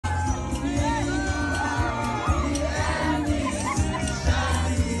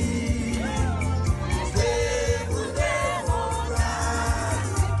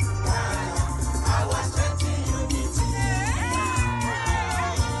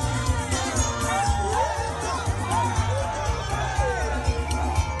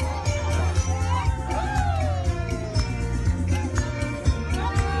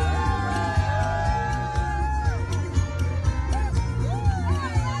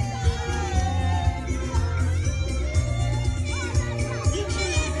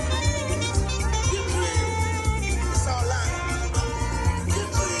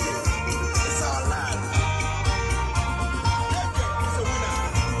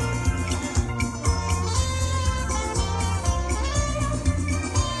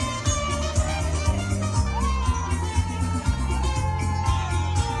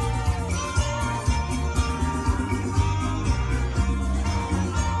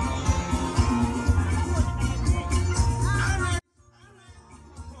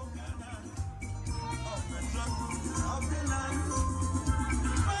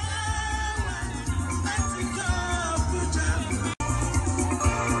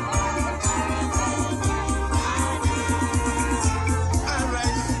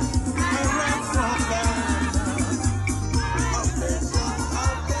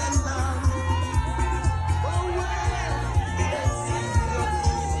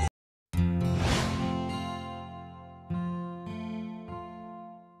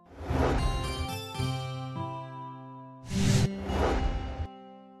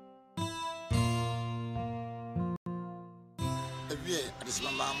hwe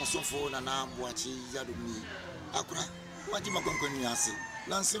adesimama mosofo na na boachi yadomi akura waji makonkoni ase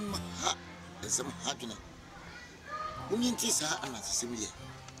lansem ha esem hadwene unyinti sa anasem ye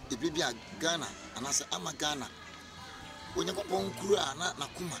ebibia Ghana anase ama Ghana onyakopon kura na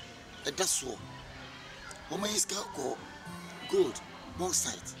nakuma edaso woma iska ko gold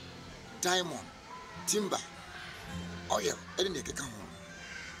bauxite diamond timber oil ene keka ho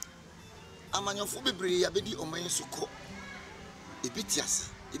amanyofo bebre ya bedi oman soko ebitiase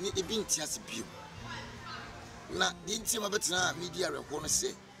eni ebintiase bio na di ntima betina media rekwo no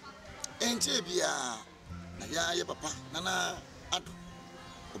se enche bia na ya papa nana ado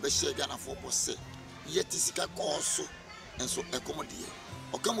obehye Ghana fo bose yetisika koso enso ekomodie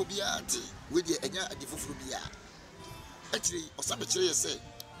okamo bia ati wedi enya adifufuru bia actually osabe kire yese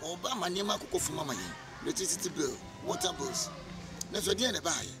oba manema akokofo mama yin electricity bill water bills na so die ne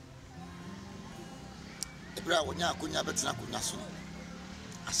bae ebra wonya akonya betina akonya so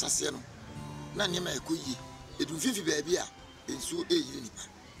asase no na nyema ekoyi edu fifi baabi a ensu eyire nipa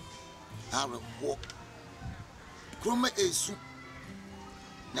awe wo kroma esu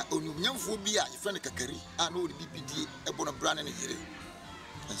na onyumnyamfo bi a yefre ne kakari a na odi bibidie ebono brane ne yire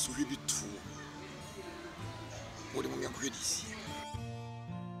ensu hwe bi tu wo de mo yakwe disi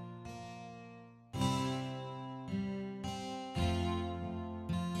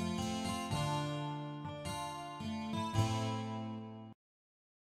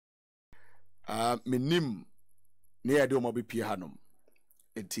menim ne yade o mabepie hanom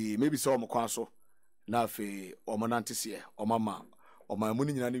enti maybe so omkwanso na afi omonantese omama omamu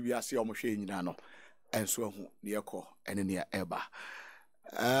ni nyina ne wiase omhwe nyina no enso ahu ne yekọ ene ne eba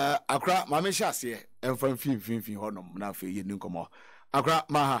akra ma me hyase emfa mfimfimfim honom na afi ye ninkomo akra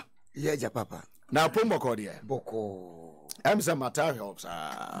ma ha ye ja papa na pomboko de boko emsa mata helps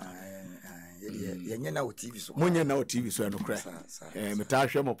ye nyena o TV so munye na o TV so enokra meta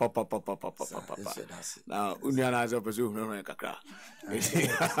hwe mo papa na unia na za peso hunu kakra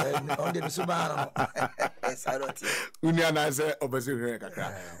on de subara saroti unia na za obeso hunu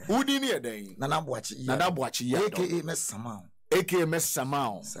kakra udi ni eden na boachi ya aka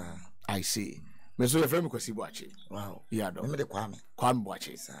mesamao I see meso ye frame kwasi boachi wow ya do me de kwame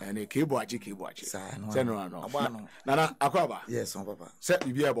boachi and ke boachi se no na akwaba yes on papa se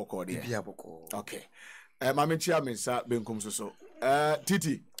bibia boko de bibia boko okay mama chia mensa benkum so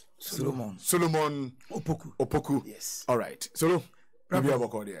Titi Solomon Opoku yes all right so bibia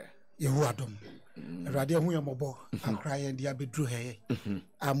boko de yehu adom radio hu yemobo akra ye dia bedru he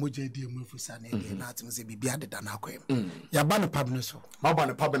amoje die mu fusa na de na atim se bibia de da na akwem ya ba no pabne so ma ba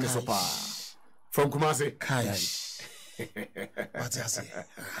no pabne so pa from Kumasi kai what you say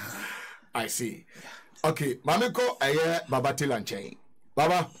I see okay mameko aye baba tilanchen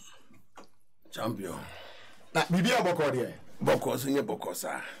baba champion na bibia boko de boko so nye boko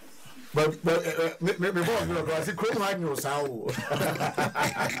sa but me go see chrome hide no sao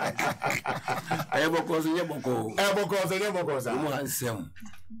aye boko so nye boko sa mo hansem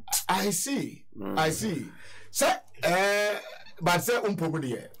I see so but say umpogu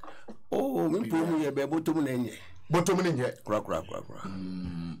de oh mi pomu ye be botom na nye kra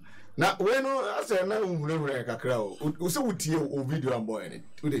na we no ase na unhurehura kakra o se wutie o video am boy ni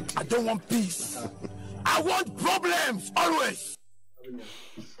I don't want peace I want problems always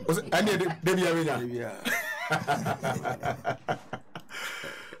and they be awenya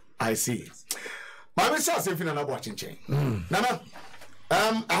I see my me say fina na bo chinchin nana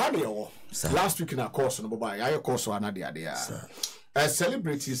I had your last week in a course no baba I course ana de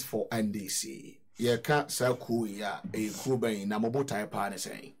celebrities for NDC ye ka sa ku ya e ku ban na mobotai pa ne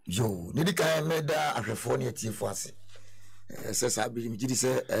sen yo ne di kan meda ahwefo ne atifo ase se sa bi mi gidi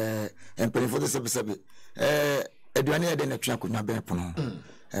se empenifo de sebe aduane ya de na twa konwa ben pono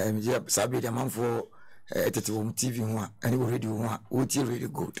mi je sa bi de manfo etete wo TV ho a ani wo radio ho a wo tie really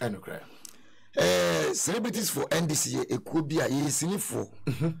good anokra celebrities for NDC e ku bi a ye sinifo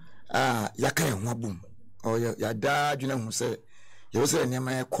ya kan ho abum o ya da dwuna hu se ye se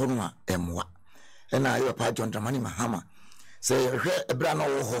nema e kono a emwa ena ayo pa John Dramani Mahama se hwe ebra na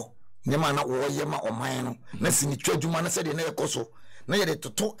wo ho nema na wo ye ma oman no na sini twadwuma na se de na yekoso na ye de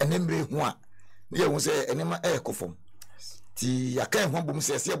toto enemre hu a na ye hu se enema ekofom ti yakan ho bom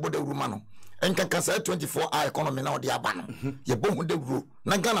se boda ruma no enkanka sa 24 hour economy na odi aba no ye bo hu de wuro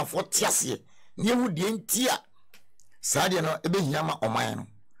na Ghana fo tiase ne hu de ntia sa de no ebe hia ma oman no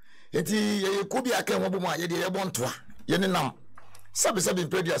enti ye ko bi akan ho bom a ye de ye bontoa ye ne nam sabe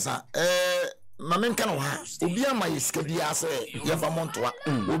producer mamenka no ha obi ama yiska bia se ye fa montoa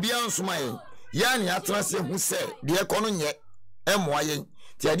obi ansoma ye ya ne atra se hu se de ekono nye emoa ye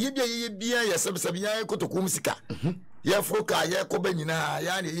ti ade bia ye bia ye sabe ya kotokum sika ye foka ye koba nyina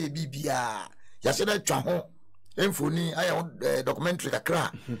ya na ye bibia ya se na twa ho emfoni aya documentary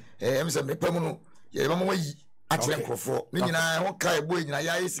kakra em se mepam no ye mama yi akyere nkrofo ni nyina ho ka ebo nyina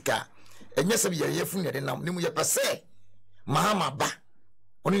ya esika enye se ye ye funu de nam ni mu ye pese mahama ba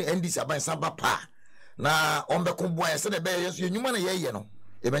oni NDC aban samba pa na ombe ko boy se de be ye nyuma na ye no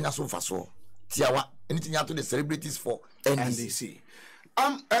e benya so faso tiawa anything to the celebrities for NDC.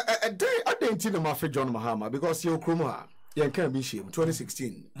 A day I didn't know my friend John Mahama because you Kruma, you can't be shame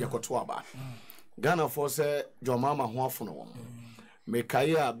 2016, Yakotwaba. Ghana for say John Mama Huafuno.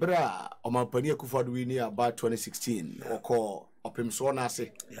 Mekaya bra or my pania kufadwini about 2016 or call up him so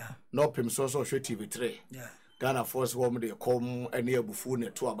nasi. No pim so TV3. Ghana force woman they come and near buffoon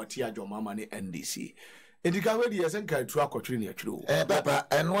to abatia John Mama ni NDC. And the Gawadi has encouraged to a true. Papa,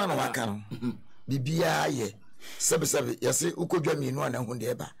 and one of my can. Bibia ye. Sebe yase ukodwa mienu ana hu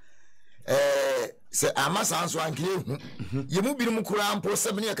de ba se amasa anso anke hu yemu binum kura mpo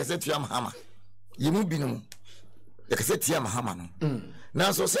sebe ne yakase tia mahama yemu binum yakase tia mahama no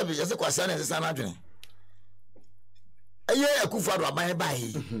na so sebe yase kwasa na sesa na adwene aye akufado aban ba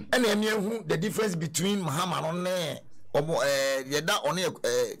yi ena emi hu the difference between mahama no ne omo yeda one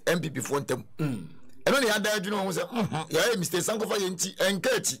MPP fo ntem eno ne yada adwene hu se ya mistake sankofa ye nti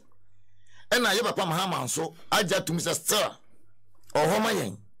enkachi ena ye papa mahama nso aja tum se still ohoma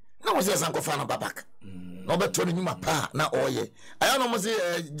yen na mo se sankofa na babak no beto ni nyuma pa na oye aya no mo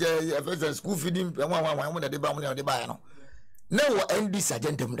se school feeding mo de ba mo de ba no na wo NDC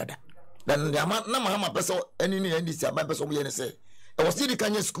agenda mu dada dan na mahama peso eni ni NDC aba peso mo ye ne se e wo still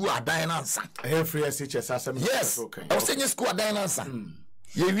kanye school adan na nsa free SHS asem yes okay e wo still school adan na nsa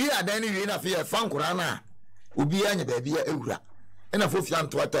ye wi adan ni wi na fe fa nkura na obi anya ba bia ewura ena fofia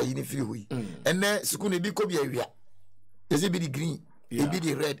ntoata yi ni firi hoyi enne suku ne bi ko bi awia eze bi di green e bi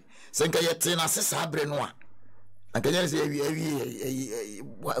di red senka yete na sesa abre no a anka nyane se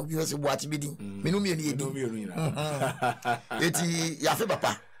awi wase boati bi di menu mi ni edi eti ya fe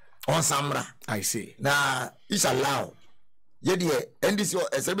papa on samra I see na inshallah ye de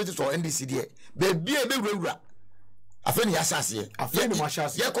NDC celebrity so NDC de be bia be wura afa ni ya sase afa ni ma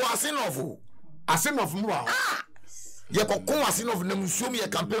sase ye ko asenofu mu a ye kokon asenof na musuom ye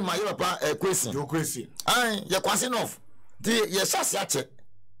campaign ma ye papa kwesi ye kwasenof di ye sase ache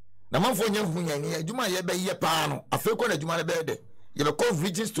na manfo nya hunyani adwuma ye be ye pa no afeko na adwuma be de ye be call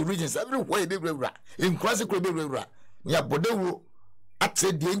regions to regions everywhere be wura in kwase kro be wura ya bodewo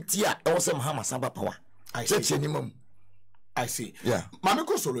ate de ntia e wo se mahama samba power cheche ni mam I see. Yeah. Mami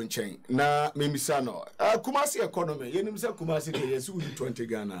ko solo nchen na memisa no. Kumasi economy. Yenim se Kumasi de yesu 20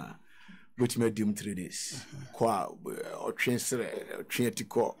 Ghana. Which made dim 3 days. Kwa o twensere,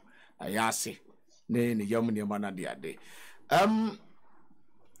 twetiko ayase. Ne yamu ne mana de ade.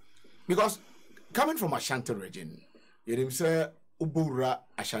 Because coming from Ashanti region, yenim se ubura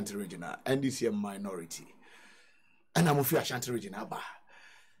Ashanti region NDC minority. And I'm of Ashanti region aba.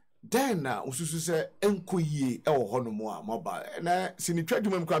 Then ususu se enkoyie e wo hono mo a mobile na sinitwa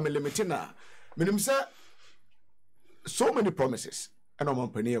dwuma mkwa melemete na menim se so many promises and o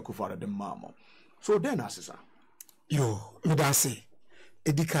mampani akufara de mamo so then asesa yo medase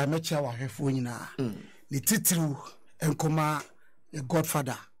edika mecha wa hwefo nyina ni titru enkoma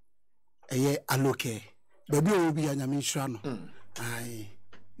godfather eye aloke baby obi anyame nhura no ai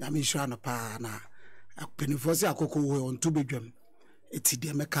nyame nhura no pa na apenifo se akoko wo on to bedwam eti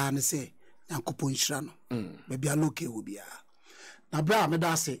de meka ne se yankopon hira no baby aloke obia na bra me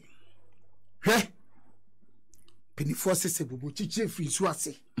da se hwe penifo se bubu chichi free su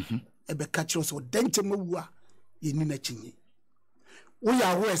ase ebe ka chiro so denche mawu a yeni na chinyi wo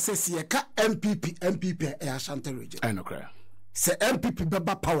ya wo esese ye ka MPP e Ashanti region I know cry se MPP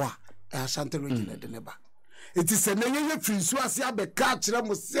beba power e Ashanti region de neba eti se na ye free su ase abeka chira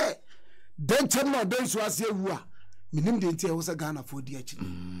mo se denche no den su ase ewu a minim de ntia wo se Ghana for di achi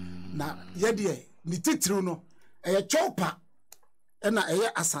na ye de ni titru no eye chopa na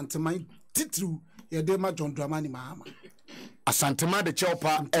eye asanteman titru ye de ma John Dramani Mahama asantema de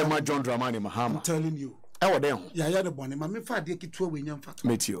chopa e ma John Dramani Mahama I'm telling you e wo den ya de bone ma me fa de kitua we nyam fato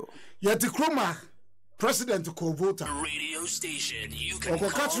metio ye te kroma president ko voter Radio station. You can ko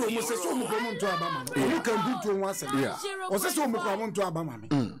call katro mo se so mo ko mo nto abama no you can do to one second o se so mo ko mo nto abama me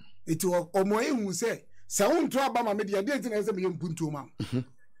eti o mo ehun se unto abama me de de na se me mpunto ma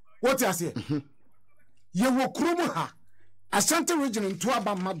what you say ye wo kromo ha Ashanti region into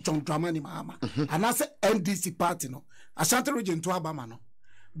abama John Dramani Mahama and I say NDC party no Ashanti region into abama no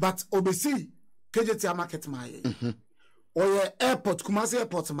but obesi KJT market my or your airport Kumasi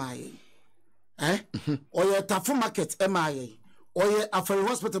airport my or your Tafu market MIA or your Afari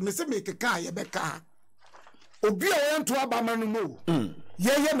hospital me say make a car ye beka obi a yɛnto aba ma no mo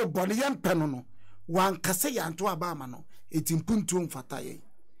yɛyɛ no bɔne yɛmpɛ no no wankasa yɛnto aba ama no ɛti mpuntuo mfata yɛn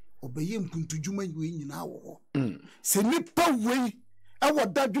ɔbɛyɛ mpuntu dwuma wei nyinaa wɔ hɔ sɛ nipa wei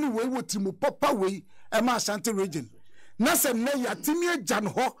ɛwɔ dadwene wei wɔ tirimu papa wei ɛma Ashanti region na sɛ nnɛ yɛatemi agya no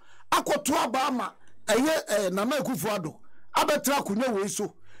hɔ akɔto aba ama ɛyɛ Nana Akufo-Addo abɛtena akonnwa wei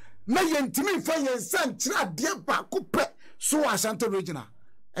so na yɛntimi mfa yɛn nsa nkyerɛ adeɛ baako pɛ so wɔ Ashanti region a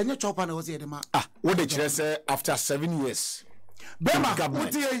ɛnyɛ chɔpa na wɔsɛ yɛde ma what they say after 7 years bema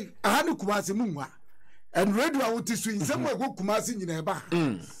wote yɛ aha ne Kumasi mu nwa and radio a wote so nsɛm a ɛkɔ Kumasi nyina ɛba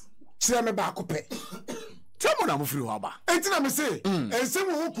kyerɛ me baako pɛ tell me na mo free ho aba enti na me se nsɛm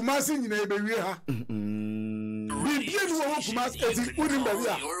a wɔ Kumasi nyina ɛbɛwie ha bibie ni wɔ Kumasi eti woni baabi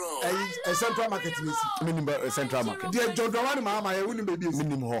a central market ni si minimum central market de jodwa ni ma yɛ woni baabi esi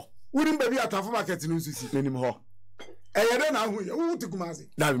minimum ho woni baabi a traffic market ni si minimum ho ɛyɛ na ahu yɛ wo te Kumasi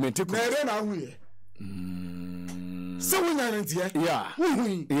na me te na ɛyɛ na ahu yɛ sɛ wonya ne nteɛ yeah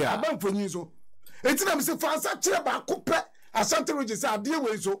wohu abanfonyi so enti na me se fansa kyerɛ baako pɛ Ashanti region sɛ adeɛ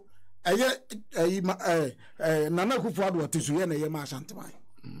wei so ɛyɛ Nana Akufo-Addo ɔte so yɛ na ɛyɛ ma Ashanti man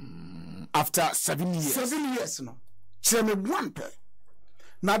after 7 years 7 years no kyerɛ me one pɛ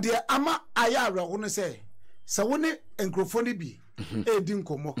na deɛ ama ayɛ awerɛho no sɛ wo ne nkurɔfoɔ no bi ɛdi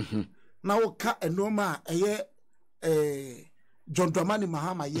nkɔmmɔ na woka ɛnɔɔma a ɛyɛ John Dramani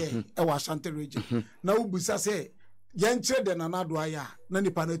Mahama yɛ ɛwɔ Ashanti region na wobusa sɛ yɛnkyerɛ de Nana Addo ayɛ a na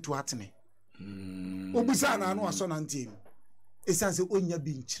nipa no atu atene wobusa na ano asɔ nanteɛ mu ɛsiane sɛ ɔnya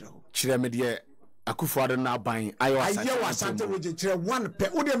bi nkyerɛ wo kyerɛ me deɛ Akufo-Addo na ban ayɛ wɔ Ashanti region kyerɛ one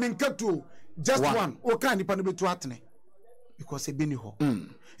pɛ wode menka tuo just one woka nipa no bɛtu atene because ɛbi ni hɔ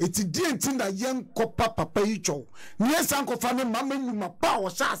ɛti deɛ nti na yɛnkɔpa papa yi twɛw ne yɛnsa nkɔfa ne mama nnwuma pa a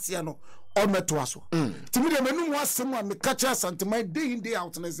wɔhyɛ aseɛ no ɔmɛtoa so nti mede m'anom asɛm a meka kyerɛ Asanteman day in day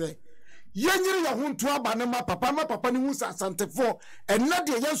out ne sɛ yɛnyere yɛ ho nto aba ne ma papa ne hu sɛ Asantefoɔ ɛnna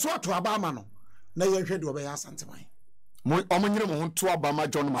deɛ yɛn so ato aba ama no na yɛnhwɛ deɛ ɔbɛyɛ Asanteman ɔmo nyere mo ho to aba ma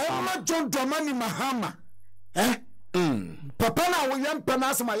John Dramani Mahama papa na wo yɛmpɛ no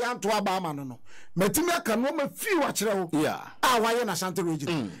asɛm a yɛnto aba ama no no matumi aka no ɔma fii wakyerɛ wo a wayɛ na Ashanti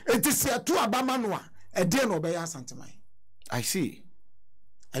region ɛnti sɛ ɛto aba ma no a ɛdeɛ na ɔbɛyɛ Asanteman I see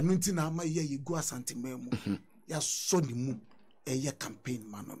ɛno nti na ama yɛgu Asanteman mu yɛasɔ ne mu ɛyɛ campaign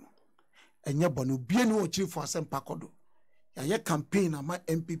ma no ɛnyɛ bɔne obia ne wɔkyiri fo asɛm pa kɔdo yɛayɛ campaign ama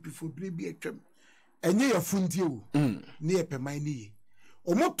MPP fo bere bi atwam ɛnyɛ yɛfuntie o ne yɛpɛman ne ye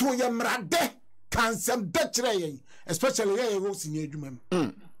ɔmoto yɛ mmerade kansɛm da kyerɛ yɛn especially yɛwɔ sini adwuma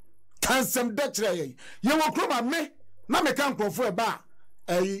mu kansɛm da kyerɛ yɛn yɛwɔ kuroma me na meka nkurɔfoɔ ɛba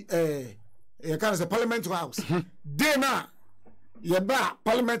yɛka no sɛ Parliament House day na yɛba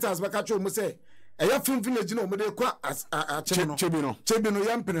Parliament House bɛka kyerɛ mu sɛ ɛyɛ film village na ɔmode kɔ Chebi no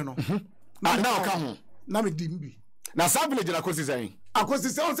yɛmpene no na ɔka ho na medi mbi na saa village na akosi sɛ wo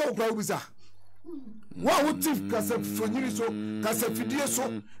sɛ wokora wobisa wa wo tif kasa fonyiri so kasa fidie so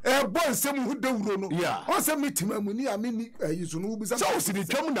bɔ nsɛm ho dawuro no ɔsɛ metim amuni a meni yi so no wobisa sɛ wosidi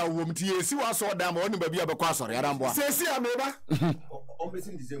twam na wom tie si wasɔ da ma ɔne baabi a bɛkɔ asɔre aramboa sɛ si ameba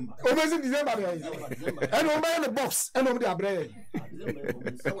ɔmɛsin December de ɛna ɔmɛyɛ ne box ɛna ɔmde abrɛ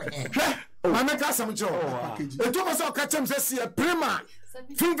hwɛ mame ka asɛm kyerɛ ɛtu ma sɛ ɔka kyɛm sɛ siɛ prima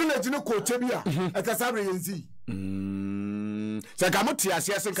film village no kɔɔkyɛ bi a ɛkasa abrɛ yɛnsi sɛ ka mo te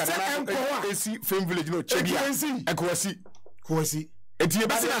aseɛ sɛ nkana esi film village no Chebia ɛkɔwasi ɛti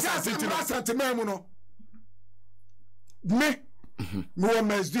yɛbɛsi asase ti no Asanteman mu no me wɔ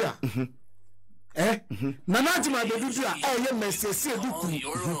masdua Nana Addo bɛdudu a ɛyɛ masɛsi edu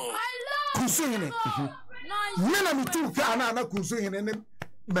kunso hene me na metu ka ana kunso hene ne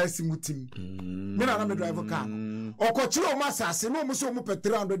masi mutim me na me drive car ɔkɔkyerɛ ɔmo asase na ɔmo sɛ ɔmo pɛ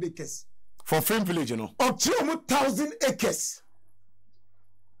 300 acres for film village no ɔkyerɛ ɔmo 1000 acres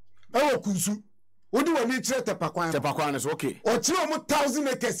ɛwɔ kunsu wodi wani kyerɛ tepakwan so okay ɔkyerɛ ɔmo 1000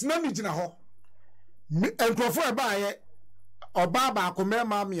 acres na me gyina hɔ nkurɔfoɔ ɛbaayɛ ɔbaa baako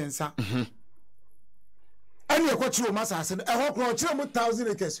mɛma mmiɛnsa ɛne ɛkɔkyerɛ ɔmo asase no ɛhɔ korɔ ɔkyerɛ ɔmo 1000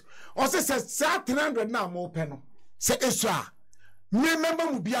 acres ɔsɛ sɛ saa 300 na mo pɛ no sɛ esu a me member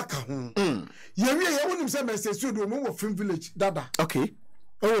mu bi aka ho yɛwie yɛwonim sɛ mɛsɛsuo de ɔmo wɔ film village dada okay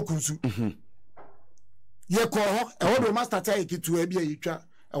ɛwɔ kunsu yɛkɔ hɔ ɛhɔ de ɔmo start ayɛ ketewa bi a yɛtwa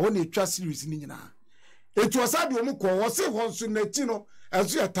ɛhɔ na yɛtwa series ni nyinaa etu ɔsa de ɔmo kɔ wɔse hɔ nso n'akyi no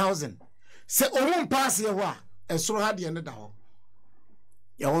ɛso yɛ 1000 sɛ ɔmo mpaase hɔ a ɛsoro ha deɛ ne da hɔ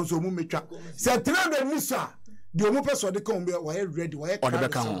yɛhɔ nso ɔmo metwa sɛ 300 mu so a de ɔmo pɛ sɛ ɔde ka ɔmo wɔyɛ ready wɔyɛ ɔde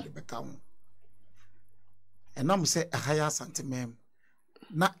bɛka ho ɛnam sɛ ɛha yɛ Asanteman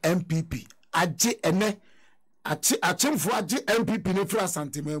na MPP agye ɛnɛ akyemfo agye MPP ne fira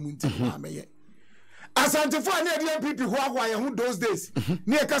Asanteman mu nti maamɛyɛ Asante for any MPP who are who those days.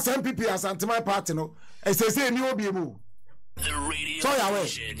 Near Casa MPP Asante my party no. I say ni obi mu. The radio So yawe.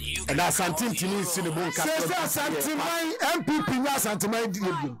 And Asante tini sinibon ka. Say Asante my MPP nya Asante my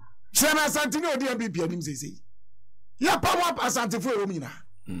DB. Shana Asante no di MPP anim say. Ya power up Asante for omina.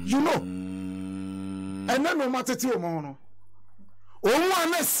 You know. And then no matter ti o mo no. Omo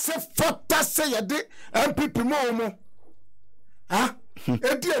ana se fota say ye de MPP mo. Ah?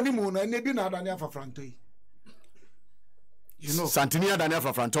 Edi animu na ne bi na adane afafranto yi. You know. Santini adane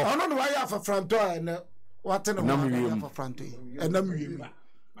afafranto. Ono no why afafranto and what no afafranto yi. Enam wiem.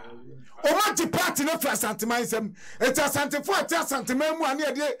 O ma ti party no for santiman sem. It is santifo at santiman mu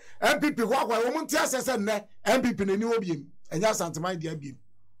ane de MPP ho akwa o mu nti asese ne MPP na ni obiem. Enya santiman dia biem.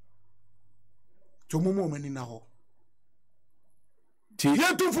 To mu mu mani na ho. Ti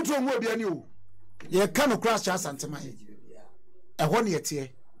ye tu futu mu obia ni o. Ye ka no crash santiman yi. Ehwo ne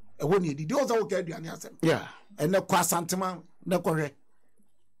yete ehwo ne didi o za wo ka aduane asem Yeah. ene kwa santema ne kɔhwɛ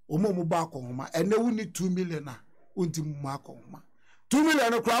omo ba akɔhoma ene wuni 2 million na unti mu akɔhoma 2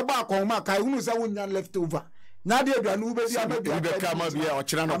 million no kra ba akɔhoma kai hunu sɛ wonya left over na de aduane wo be bia ba bia Be ka ma bia o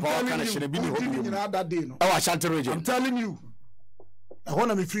kyerɛ no power kana hyɛ bi ne ho bi na that day no e wa Ashanti region. I'm telling you ehwo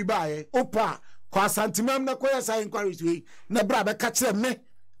na me free baaye opa kwa santema na kɔyɛ sai inquiries we na bra be ka kyerɛ me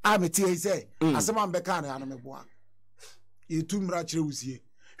a me tie sɛ asɛm am be ka na me boa yetu mra kire wusie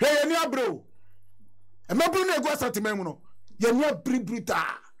hwe ye ni abro e mabru na ego asatema mu no ye ni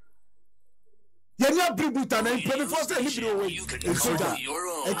abributa na impede for say libro we e soja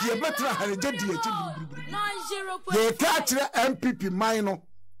e ki e betra ha je di e ti ye ka kire MPP man no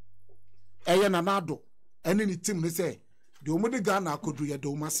eye na nado ene ni team ne say de omo de Ghana akodu ye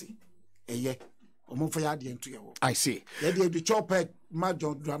do mase eye omo fa ya de nto ye wo I see. ye de chopper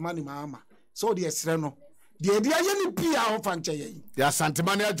majo dramani mama so de esre no de aye ni pia ho fa nche ye Ya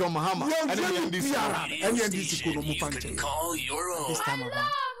Santimania John Mahama and NDC. NDC ko no mu fa nche call your own. this time around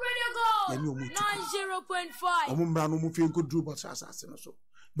Radio Yemi Go omutu 90.5. omo mbra no mu fi nko dru boss asase no so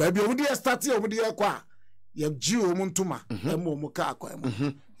ba bia omo de start omo de ye kwa ye ji omo ntoma e mo omo ka akwa mo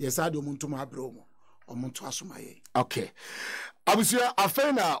ye sa de omo ntoma abre omo nto asoma ye Okay. Abusia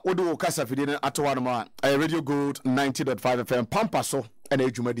afena wodo kasa fide na atowa no ma Radio Gold 90.5 FM pampa so na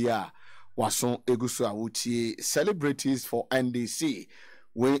edwumadi a waso egusu a wotie celebrities for NDC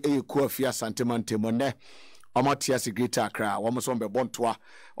we eku afia santemantemo ne omatia secretary akra wo so be bontoa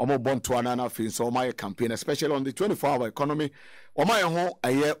omo bontoa na fi so my campaign especially on the 24-hour economy omo ho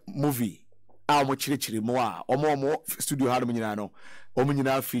aye movie a omo chirichiri mo a omo studio ha no nyina no omo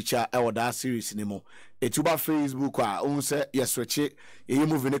nyina feature e woda series ni mo etuba Facebook a unse yesweche eyi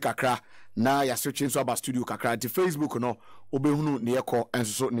movie ne kakra na yasweche nso aba studio kakra ti Facebook no obehunu ne yekọ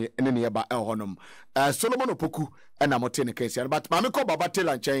enso ne ne yeba e honom Solomon Opoku na mote ne case but ma me ko baba tell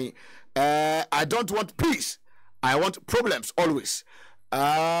nchen I don't want peace, I want problems always.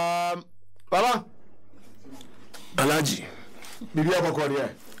 Baba Alaji bibi aboko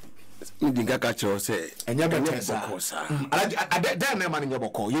de mi dinga ka cho se enya betesa Alaji ada na ma ne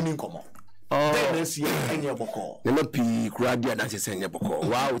boko yeni nkomo then na si enya boko ne ma pi kura dia na se enya boko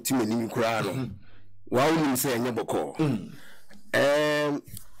wa otime ni kura no wa oni se enya boko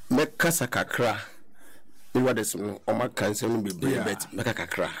me kasa kakra ni wa des no o ma kan se no bebre bet me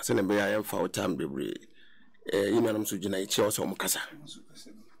kakra se ne be ya fa o tam bebre ina nam so gina ichi o so mo kasa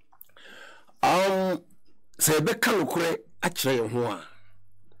se be kan kure a kire ye ho a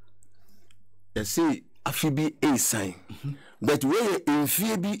e se afibi e sign but we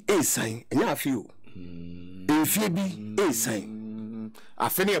enfie bi e sign enya afi o enfie bi e sign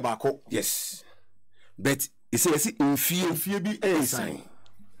afeni e bako yes but e se enfie bi e sign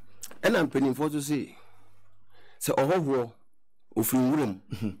ena mpanin fo so se ohoho ofin wuram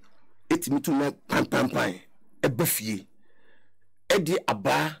etimi tu na pam e bafie e di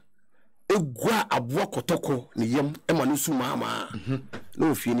aba egua aboa kotoko ne yam e ma no su mama na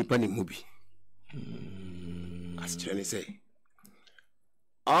ofie nipa ne mu bi as Jenny say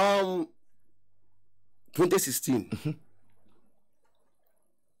 2016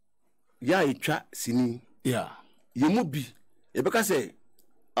 ya itwa sini yemu bi e beka say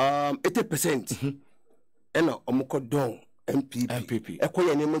 80% ena omko don MPP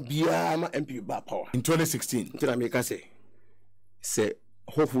ekoye ne ma bia ma MPP ba power in 2016 ntina me ka say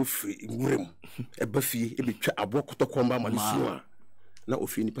hofu free ngurem e ba fie e betwa abokotɔ komba ma nsuwa na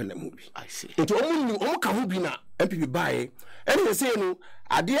ofie nipa na mu bi I see nti omu ka ho bi na MPP bae ene se no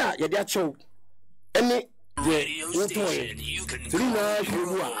ade a ye de a chew ene Radio station you can call Trina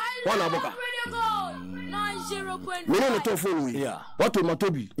Shurua wana boka Radio Go mene ne to phone we what to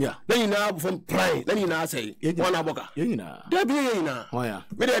matobi then you now from prime then you now say one aboka yina da bi yina oh yeah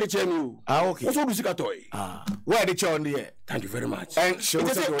me dey check me okay so do sika toy where the chair on there thank you very much and show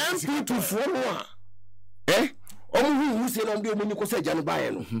say MP2 for no omu hu say na mbi omu ni ko say jane bae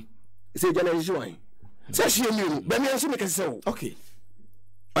no say jane ji wan say hie mi be me nso me kese say okay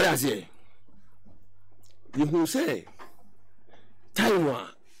ala say you who say time wa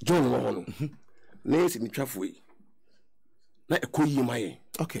John wo no na esi mi twafo yi na ekoyi maye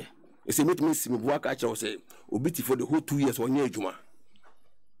okay esi meet me simi buaka acha wo say obiti for the whole 2 years onya adwuma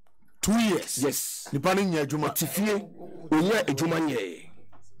 2 years yes nipa ni nya adwuma tifie onya adwuma nye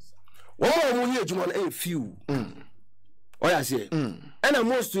wo nya adwuma na e few oya say and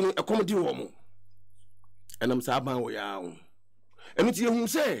most no accommodate wo mo enam sa ban wo ya wo enu ti ehun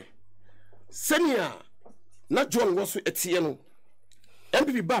say senior na John wo so etie no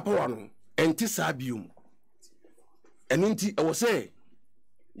MPP ba power no enti sa biom enu nti e wo say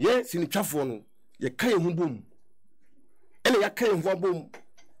ye sinitwafo no ye kan hu bom ene ya kan hu bom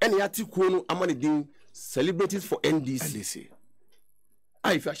ene ya ti kuo no amane din celebrities for NDC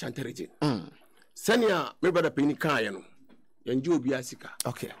ai fa shanterete senior me brother peni kan ye no ye nje obi asika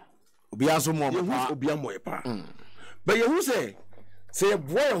okay obi aso mo pa obi amoye pa but ye hu say ye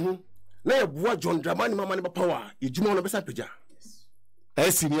boy hu na ye boa John Dramani mama ne power ye juma no besa peja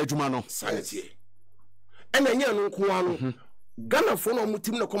esi ni adwuma no sanity ene nya no nko ano Ghana for no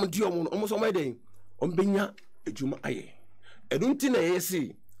mutim na komedi omo no so mai den ombenya adwuma aye edunti na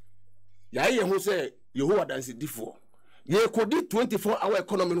yesi ya ye hu say Yehovah dance difo ye kodi 24-hour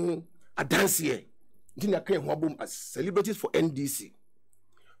economy no adanse ye ntina kan ho abom as celebrities for NDC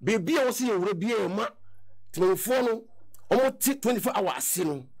baby a wose ye wure bia ma timfo no omo ti 24 hours ase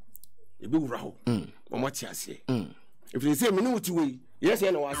no e be wura ho omo ti ase if you say me no ti we yes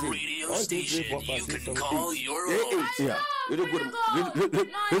and was it 1 2 3 4 5 6 7 8 yeah you do good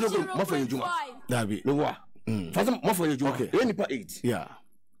you do good mo for you juma dabi no wa fast mo for you juma okay any pa 8 yeah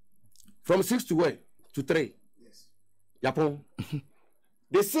from 6 to where to 3 yes yapon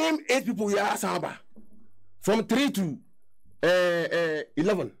the same 8 people ya saba from 3 to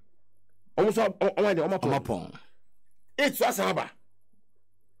 11 almost on 8 so saba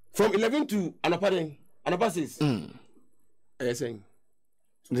from 11 to another 6 saying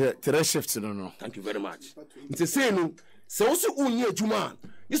the 3 shifts no thank you very much it's say no se wo so unye adwuma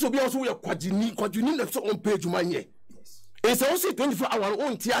yeso bia wo so ye kwadwini na so on pay adwuma nye e se wo so 24 hours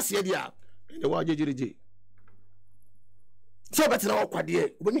on ti ase dia e wa jejereje so better na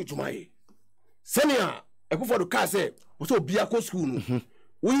kwade wo ni adwuma ye senior ekufo do ka say wo so bia ko school no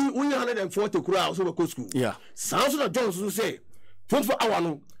we 140 kura wo so ko school yeah sounds na John so say 24 hours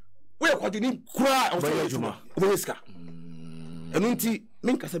no we kwadwini kura wo so adwuma wo iska enunti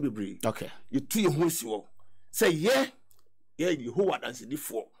menkasa bebre okay you tu ye ho si wo say ye Yehovah dance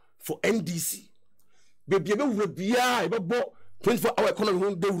for NDC baby be wura bia e be bo 24-hour economy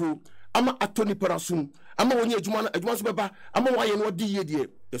ho dewuro ama atoni parasum ama wonye adwuma so beba ama waye no di ye die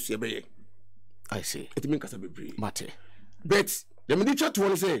yeso be ye I see it menkasa bebre mate but the minister to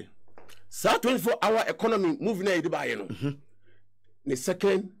one say 24-hour economy move na e di ba ye no the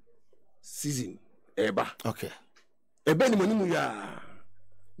second season eba okay ebe ni manimu ya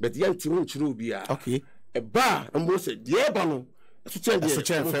but yanti won chiro bia okay eba mbo se die eba no so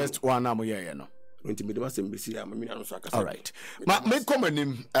change first one am ye no nti me de wasem besi ya mamina no so akasa all right me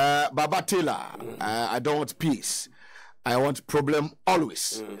komanim Baba Taylor I don't want peace I want problem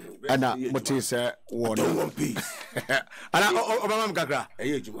always and what say one I don't want peace and obama kakra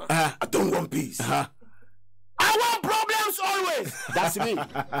ejuma I don't want peace I want problems always. That's me.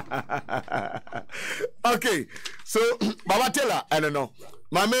 Okay. So, Baba Taylor, I don't know.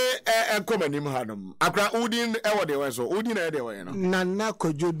 Mame come and him hanum. Akra Udin de way so. Udin de way no. Nana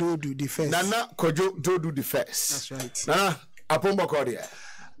Kojo do the first. Nana Kojo do the first. That's right. Nana apomba ko dia.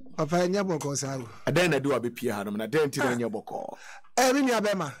 Papa nya boko sawo. Aden na do abepie hanum na den ti na nya boko. Me nua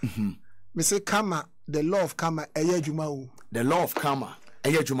bema. Me say karma, the law of karma eye adwuma o. The law of karma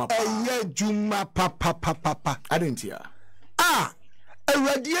eye juma papa I didn't hear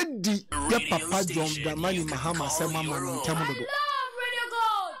awurade di ya papa John Dramani Mahama sema manu ntemu dodo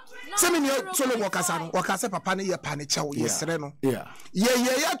semi ni solo wakasa papa ne ye pane chew yesere no yeah ye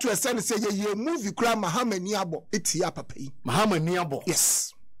to esen say ye movie kura Mahama ni abo etia papa yi Mahama ni abo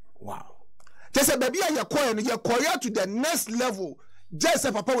yes wow just baby ye koya to the next level just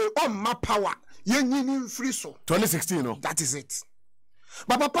say papa we on my power ye nyini free so 2016 no that is it.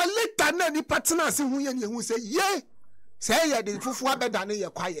 But papa later na ni partner se hu ye ni hu say ye say ye de fufu abeda na ye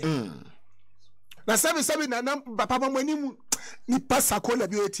kwaye na sebi na papa mamani mu ni pasakola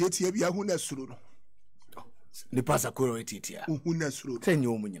bi etie bia hu na suru no the pasa koro etitia uhuna suro tenye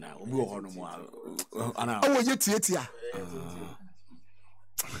omu nyina obi wo hono mu ana awo ye tietia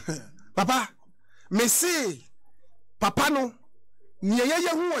papa me say papa no nye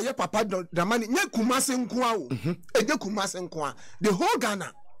hu ye papa damani nye kumase nko a wo eje kumase nko a the whole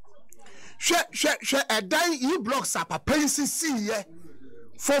Ghana hwe edan e blocks a papa insisi ye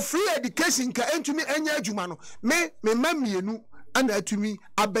for free education ka entumi enya adwuma no me mamienu ana atumi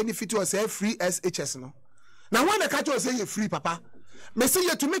a benefit was free SHS no na when the catch was say free papa me say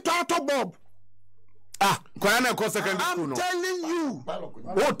you to me to bob kwara na secondary school no I'm telling you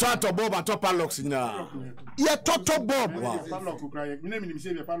what to bob and top locks nyina ye toto bob padlock kra me na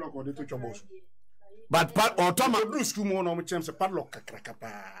say be padlock or dey to chobos but on top blue school mo no mo chem say padlock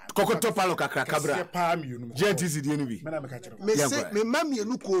kakrakapa kokoto padlock kakrakabra se pa mi unu JTC die no bi me na me ka kire me say me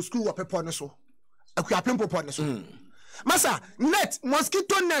mamienu ko school wa pepo ne so akua pempo po ne so masa net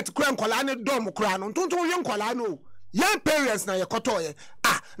mosquito net kura nkola ne dom kura no tonton ye nkola no young parents na ye koto ye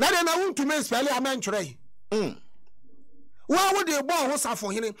na de na wontu me spell amentwere wa wo de bo ho safo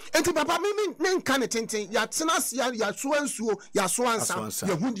hene enti papa me nka ne tenten ya tena ya so ansuo ya so ansa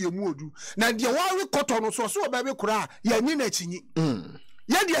ya hu de mu odu na de wa we koto no so ba be kura ya ni na chinyi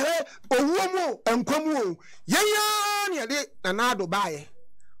ye de he owuo mu enkwamu o ye ya ne de na ado baaye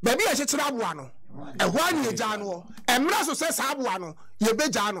ba bi ya kyekira aboa no ehwani eja no emra so se saboa no ye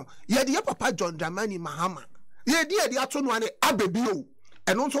beja no ye de papa John Dramani Mahama ye de ato no ane abebi o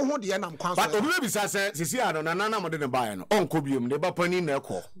eno nso ho de nam kwan so but obi be bisa se sisi ano na nana mo de ne bae no onko biom de ba pani na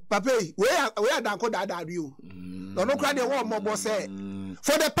ekọ papa we adanko dada bi o no no kra de wo mobo se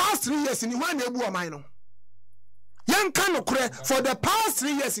for the past 3 years ni wan na ebu o man no yan kan no kre for the past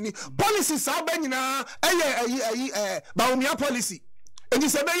 3 years ni policy sa ba nyina baumia policy eni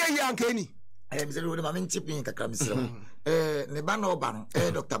se be ye anka ni mzee wode mame nchipin kakra misira ne ba na oba no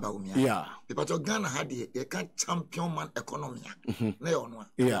Dr. Baumia yeah because Ghana had ye can champion man economy na yo no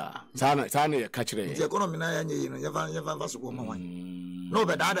yeah sana ye ka kire the economy na ya nye no yeva so go ma no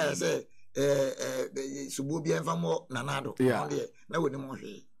be dada say subu bi enfa mo nanado na woni mo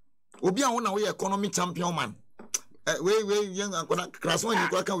hwe obi a wo na wo economy champion man we yen ankona krason ni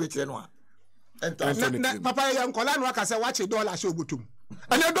kwa kan we kire no a papa ya nkola no aka say wache dollar so obutum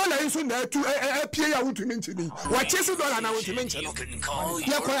ana dollar isu na tu pie ya wutu minti ni wache si dollar na wutu minti no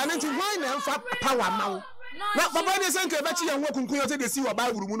ya ko ya minti why na mfa power mawo na papa ne senke be chi ya nwo kunkun yo te de si wa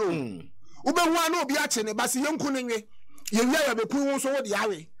bible mu no ube hu ana obi ache ne basi yenku ne nwe ye wi ya be kun wo so wo de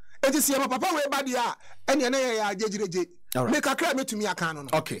awe eti si papa we ba dia ene na ya ajejireje me kakra metumi aka no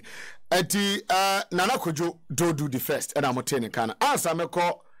okay eti nana kojo do the first and am ten kan answer me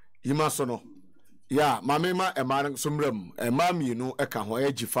ko yima so no ya mamema emar somram emami no eka ho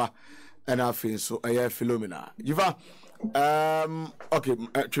ejifa and afin so Philomena jifa okay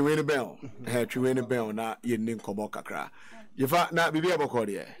Chiweni bell na yenin kobo kakra jifa na bibia boko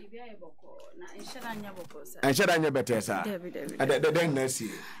de na ensheda nya better sa den na si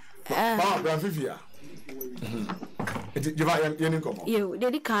ba fifia jifa yenin kobo yo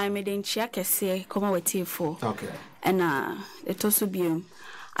dedi kan me den chia kese komo wetifo okay and etoso biom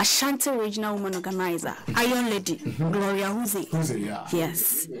Ashanti Regional Woman Organizer, Iron Lady, Gloria Huzi. Yeah.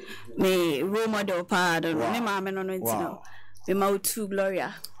 Yes. Me role model pardon. Me mama no know. Me ma too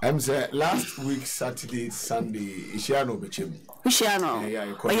Gloria. I'm say last week Saturday, Sunday, Ishiano Bechem. Ishiano.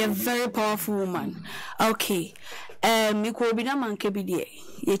 Yeah, a very powerful woman. Okay. Me ko bi na man ke bi de.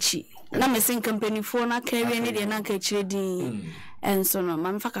 Yechi. Na me sin company for na carry any de na ka chire din. And so no,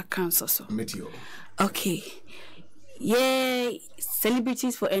 man fa ka cancer so. Meteo. Okay. Yeah,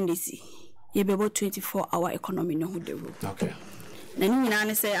 celebrities for NDC. You be about 24-hour economy no the rule. Okay. Na ni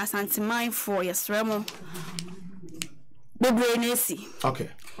nyina say asante mine for yesremo. Bebrenesi. Okay.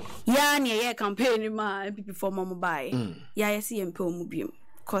 Ya na ye campaign ma people for mama buy. Ya yesi empe omu biem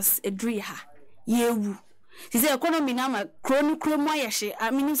cause edri ha. Yewu. She say economy na ma krono ayehye. I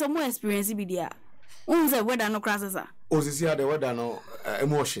mean some more experience bi dia. Unze weather no crasses. Osisi ade weather no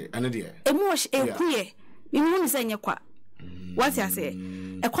emotion ane de. Emotion ekuye. Mimu say nyekwa. What you say?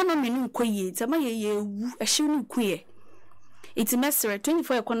 Economy no koye, tama ye wu ehye no koye. It's mesere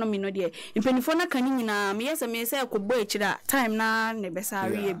 24 economy no de. Impenifo na kan nyina me yesa me say ekobɔ ekira time na ne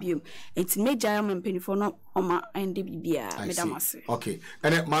besare ebiem. It's major am impenifo no oma ende bibia medamase. Okay.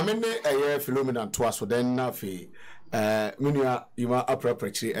 And mama ne Philomena to aso den na fe menua yima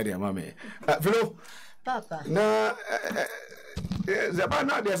aproprechiri e de mama. Philo Papa. Na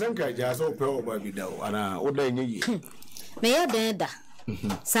Zabana de sanka ja so pe oba bi da ana oda enyi Me ya den da.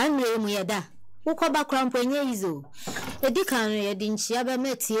 Sanwe mu ya da. Ukoba krampo enye izo. Edika no ye di nchia be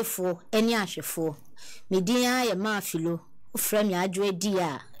metiefo eni ahwefo. Me din ya ma Philo. Ofra me adwo edi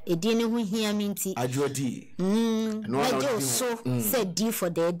a edin ho hia minti ajodi no so said D for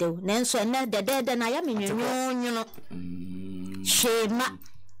the do nanso na the na ya menwonwono shema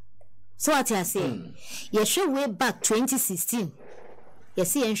so what I say ye show way back 2016 ye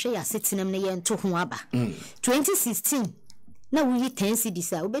see enhwe ya setenam na ye nto ho aba 2016 na we 10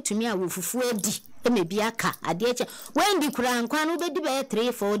 cedis a obetumi a wofufu adi emebi aka ade eche when di kura nkwa no obedi be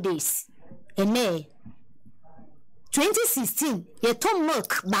 3-4 days ene 2016 ye tom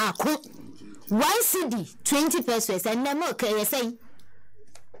milk baako 1 cd 20 pesos and na milk ye say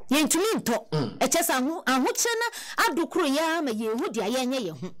ye ntumi nto eche sa ho chena adokuro ya ma ye hu dia ye nye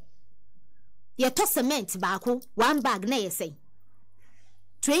ye ho ye to cement baako 1 bag na ye say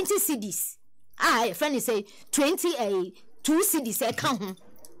 20 cedis your friend say 20 2 cedis e ka ho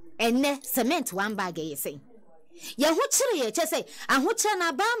ene cement 1 bag ye say ye hu chire ye che say aho chena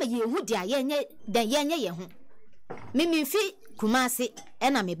na ba ma ye hu dia ye nye da ye nye ye ho Mimi fi Kumasi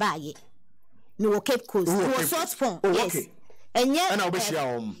ena me baye. Me wo Cape Coast. Wo South Pond. Yes. Enye ana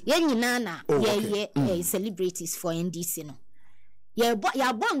obehia ye nyina na ye celebrities for NDC no. Ye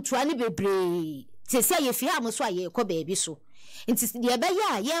bon to ani bebre. Se se ye fi am so aye ko baabi so. Nti ye be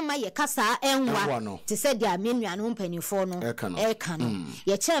ye ma ye kasa enwa. Te se dia menua no mpanifo no e ka no.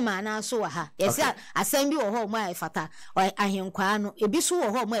 Ye chairman na so wa ha. Ye se asem bi wo ho mo afata ahenkwa no. Ebi so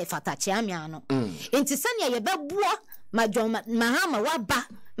wo ho mo afata chiamia no. Nti se ne ye be buo mahama waba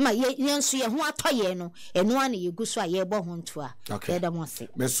ma yenso ye ho atoye no eno ana ye gu so aye bo ho nto a madam ase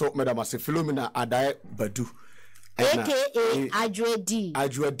madam ase Philomena Adai Badu aka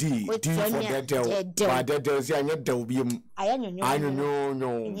Ajwadi D for the del but the del say anya del biem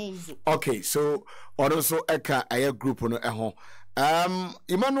anyonyo okay so also eka aye group no eho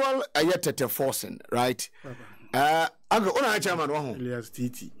Emmanuel aye tete forcing right aga ona chairman wo ho Elias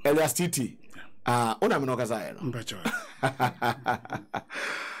Titi ona me no kaza ya no mbacho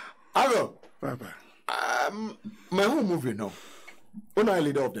Ago papa my home movie no ona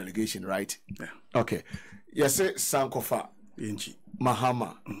leader of delegation right yeah okay yes Sankofa Inchi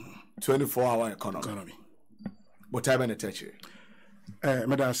Mahama 24-hour economy what time and attach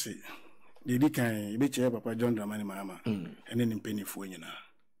madasi didi kan be che papa John Dramani Mahama ene ni mpenifu nyina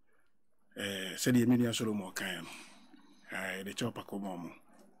se de emini asoro mo kan no de chopa ko mo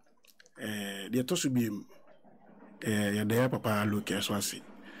de to subiem ya de papa look so ase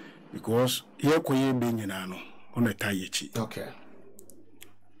because here koye be nyina no ona tayechi okay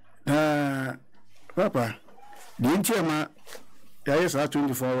papa the intiama ya yes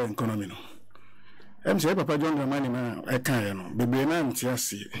 24-hour economy no say papa John Dramani ma e kan ye no bebre na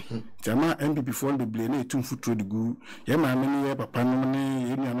ntiase jama MPP for bebre na etum futuro de gu ye ma me ye papa no ne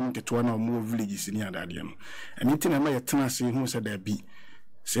ye nuanom ketewa na omo villages ni adade no ani tina ma ye tena se hu se da bi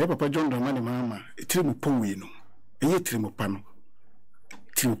say papa John Dramani ma etiri po we no eye tiri mo pa no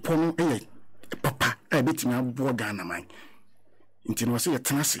tiri po no eye papa e betimi abo Ghana man nti no se ye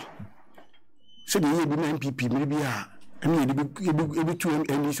tena se de ye bi na MPP me bi a emi ebi tu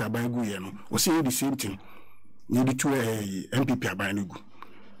NDC aban ye no o say the same thing ye bi tu MPP aban gu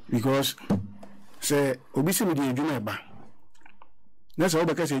because say obi se me de adwuma eba na say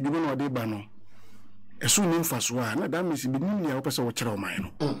obeka say adwuma no de ba no esu ni mfaso a na da mesi bi ni ya opese wo kire o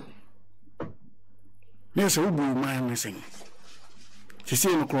man no na say obu man ne sen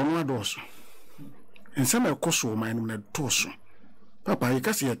se no kro no adoso ensama ekoso o man no na toso papa ye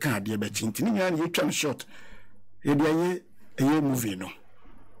kase ye kan ade be chinti ni nya ye twa short ye de ye movie no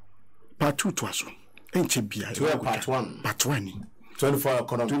part 2 to aso enche bia part 1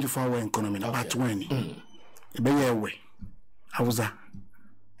 24-hour economy part 1 e be ye we awuza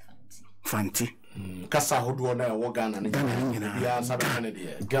fanti kasa hodo na wo Ghana ni bia sabe kan de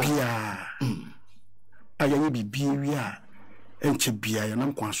bia aya bibi wi a enche bia ye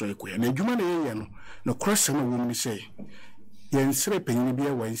nam kwanso ekoya na adwuma na ye no no cross na wo mi say ye nsere panyin bia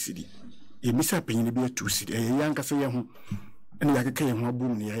 1 cedi ye misa panyin bia 2 cedi ye yanka se ye ho ene ya keke ye ho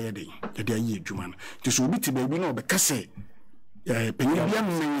abum ne ye de ye de ayi adwuma no to so obi ti ba bi na obeka se ya panyin bia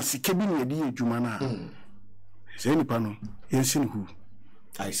me sike bi ne de adwuma na se ni pa no ye nsin hu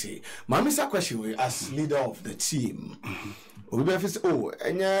I see. Mamisa question as leader of the team. We be say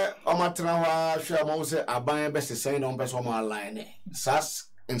enye omatena wa hwa mo say aban be sesen no be so mo line sas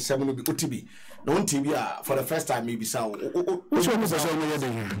in 7 no bi otibi no ntibi a for the first time maybe say which one is so mo ye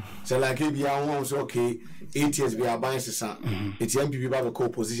dey say like be a won say okay 8 years be aban sesa it MPP ba be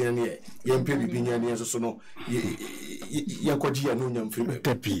co-position here ye MPP bi nya ne so no ye kwaji ya no nya mfiri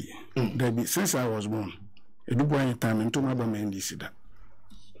tapi there since I was born edubu an time into ma ba NDC da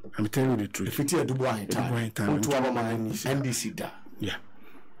I'm telling you the truth. If it's a Dubai time, NDC da. Yeah.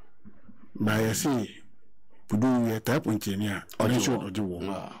 But I see pudu ye type engineer ore show oje wo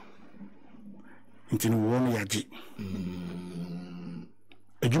intini wo no yaji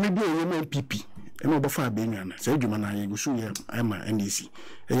adwuma bi ye ma PP ema obafa abenwa na se adwuma na ye gusu ye ama NDC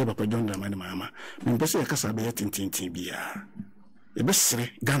eye papa John Dramani mama me mpese ye kasa be ye tintintin bia e be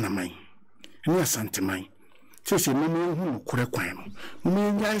sere Ghana man eni asante man se me hu kure kwan no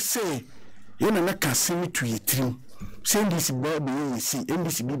me nya se ye na ka se mi tu yitrim se NDC ba be ye si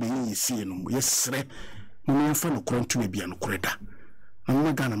NDC bi be ye si no ye sere mo me fa no kure ntuma bia no kure da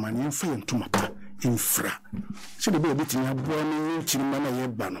na Ghana man ye fa ye ntuma pa infra se de be tinya abo no chirima na ye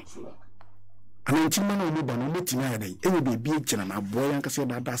ba no ana chirima na obi ba no metinya ya dai enye be bi ejina na abo yan kase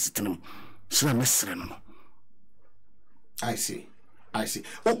da da setenum sira mesre no I see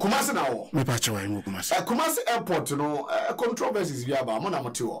o Kumasi na wo me pa chewa yin Kumasi Kumasi airport no controversies bi aba mo na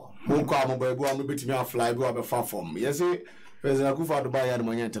mote wo mo kwa mo ba ebu am betimi a fly bi wa be fa form yes President Akufo-Addo ba ya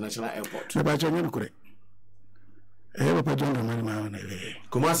no international airport me pa chewa yin kure papa John Dramani ma na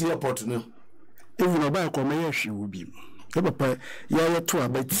Kumasi airport no even oba ko me ye hwe wo bi papa ya to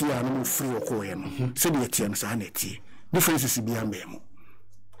abati a no free okoye no se de tie no sa na tie differences bi am mo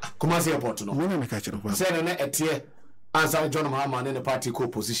Kumasi airport no mo na me ka chere ko se na etie ansa John Mahama ne party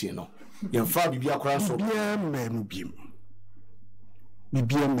co-position no ye fa bibia kora so bia memu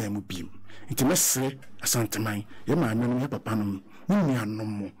bim nti mesre asanteman ye ma anu ye papa no mu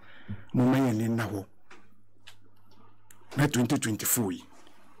anu mo maye ni na ho na 2024 yi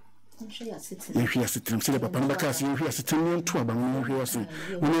ye hwe asitim se papa no baka se ye hwe asitim nto aba no hwe asin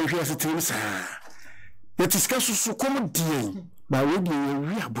mo hwe asitim sa ye tiska susu kom die ba we die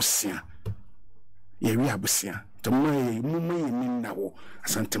ye hwe abusia tomaye mumaye minnawo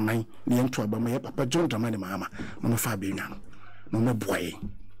asanteman ne ento aba ma papa John Dramani mama no fa benwa no me boye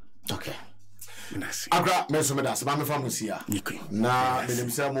okay agra meso me das ba me fa musia na benim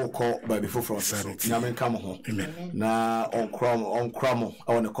se mo ko ba bi foforo so na me nka mo ho na onkram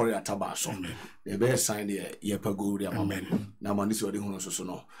awon korea taba so e be sign ye pagori amen na mani so de hu so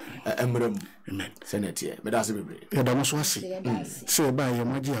no emrem amen senate me das bebre e da mo so ase se ba ye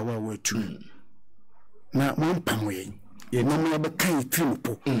maji awa wa tu na mo mpamwe ye na mo be kan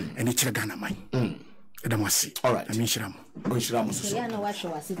trimpo ene kire Ghana man edamasi all right amishiramu onshiramu so ya na watch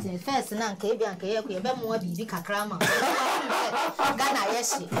wa sitting first na nka ebi anka ye ko ye be mo bibi kakra ma Ghana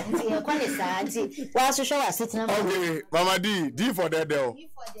yeshi nti ye kwani sa nti wa so wa sitting okay mama D for that there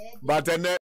but